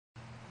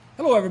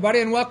Hello, everybody,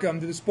 and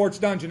welcome to the Sports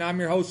Dungeon. I'm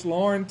your host,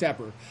 Lauren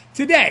Tepper.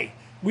 Today,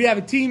 we have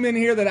a team in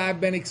here that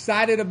I've been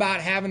excited about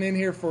having in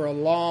here for a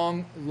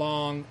long,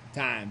 long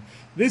time.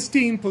 This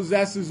team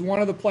possesses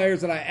one of the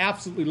players that I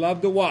absolutely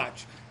love to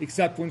watch,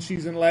 except when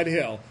she's in Lead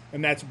Hill,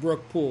 and that's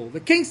Brooke Poole. The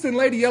Kingston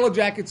Lady Yellow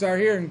Jackets are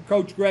here, and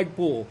Coach Greg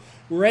Poole.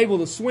 We're able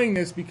to swing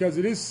this because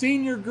it is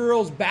senior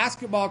girls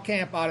basketball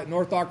camp out at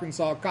North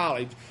Arkansas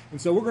College,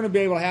 and so we're going to be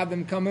able to have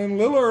them come in a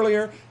little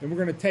earlier, and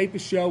we're going to tape a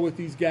show with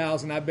these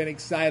gals, and I've been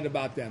excited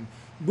about them.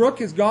 Brooke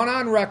has gone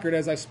on record,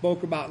 as I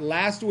spoke about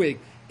last week.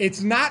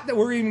 It's not that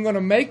we're even going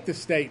to make the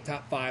state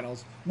top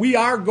finals. We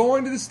are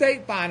going to the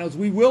state finals.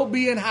 We will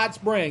be in Hot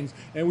Springs,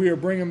 and we are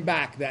bringing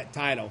back that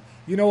title.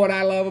 You know what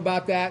I love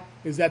about that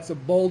is that's a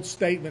bold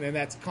statement, and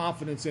that's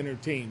confidence in her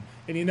team.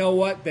 And you know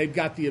what? They've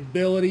got the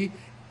ability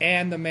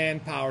and the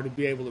manpower to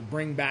be able to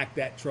bring back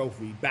that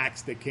trophy back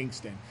to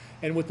Kingston.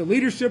 And with the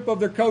leadership of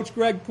their coach,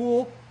 Greg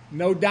Poole,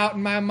 no doubt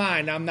in my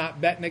mind, I'm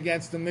not betting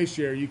against them this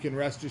year. You can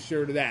rest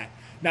assured of that.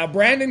 Now,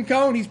 Brandon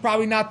Cone, he's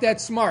probably not that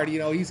smart. You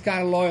know, he's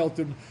kind of loyal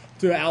to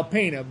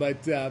Alpena,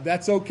 but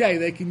that's okay.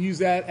 They can use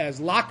that as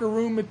locker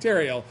room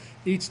material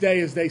each day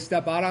as they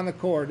step out on the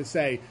court to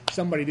say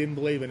somebody didn't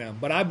believe in them.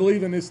 But I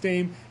believe in this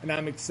team, and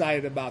I'm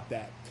excited about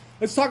that.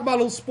 Let's talk about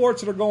little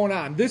sports that are going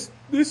on. This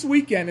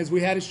weekend, as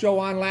we had a show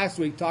on last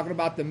week, talking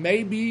about the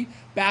Maybe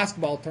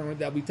basketball tournament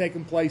that will be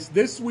taking place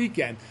this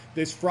weekend,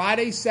 this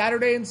Friday,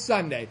 Saturday, and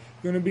Sunday.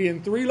 Going to be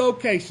in 3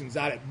 locations,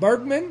 out at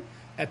Bergman,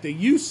 at the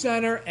Youth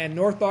Center, and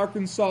North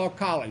Arkansas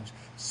College.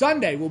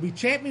 Sunday will be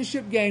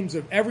championship games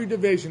of every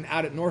division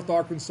out at North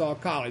Arkansas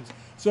College.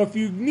 So if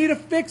you need a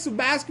fix of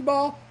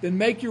basketball, then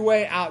make your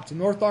way out to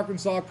North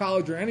Arkansas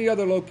College or any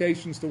other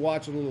locations to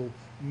watch a little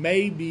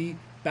Maybe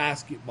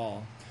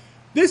basketball.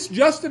 This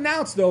just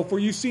announced, though, for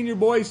you senior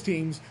boys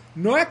teams,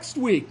 next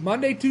week,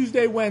 Monday,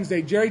 Tuesday,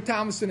 Wednesday, Jerry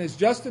Thomason has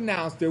just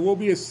announced there will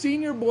be a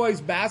senior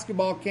boys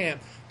basketball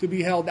camp to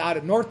be held out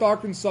at North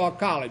Arkansas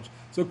College.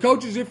 So,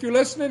 coaches, if you're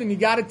listening and you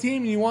got a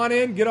team and you want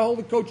in, get a hold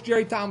of Coach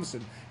Jerry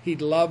Thomason.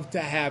 He'd love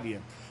to have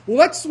you. Well,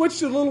 let's switch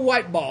to the little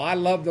white ball. I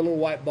love the little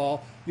white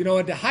ball. You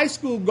know, the high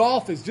school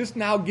golf is just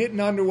now getting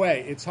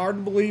underway. It's hard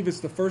to believe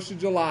it's the 1st of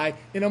July.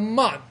 In a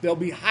month, there'll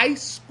be high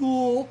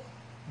school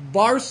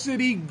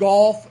varsity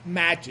golf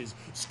matches.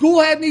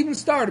 School hadn't even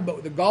started,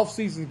 but the golf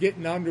season's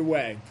getting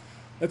underway.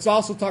 Let's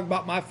also talk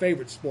about my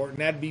favorite sport, and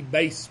that'd be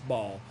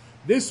baseball.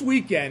 This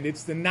weekend,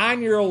 it's the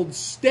 9-year-old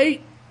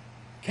state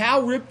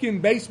Cal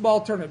Ripken baseball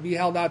tournament be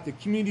held out at the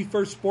Community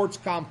First Sports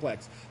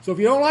Complex. So if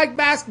you don't like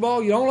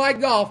basketball, you don't like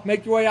golf,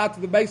 make your way out to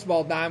the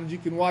baseball diamonds. You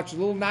can watch the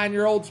little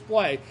 9-year-olds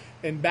play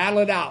and battle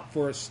it out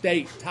for a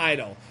state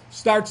title.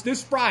 Starts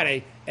this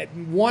Friday at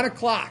 1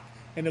 o'clock.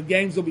 And the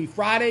games will be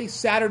Friday,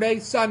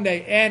 Saturday,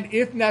 Sunday, and,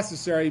 if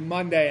necessary,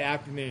 Monday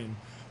afternoon.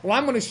 Well,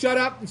 I'm going to shut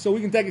up so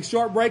we can take a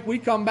short break. We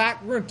come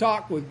back, we're going to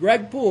talk with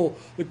Greg Poole,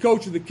 the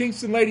coach of the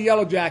Kingston Lady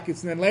Yellow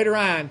Jackets. And then later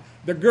on,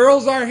 the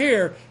girls are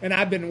here, and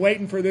I've been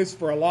waiting for this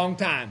for a long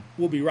time.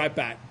 We'll be right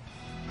back.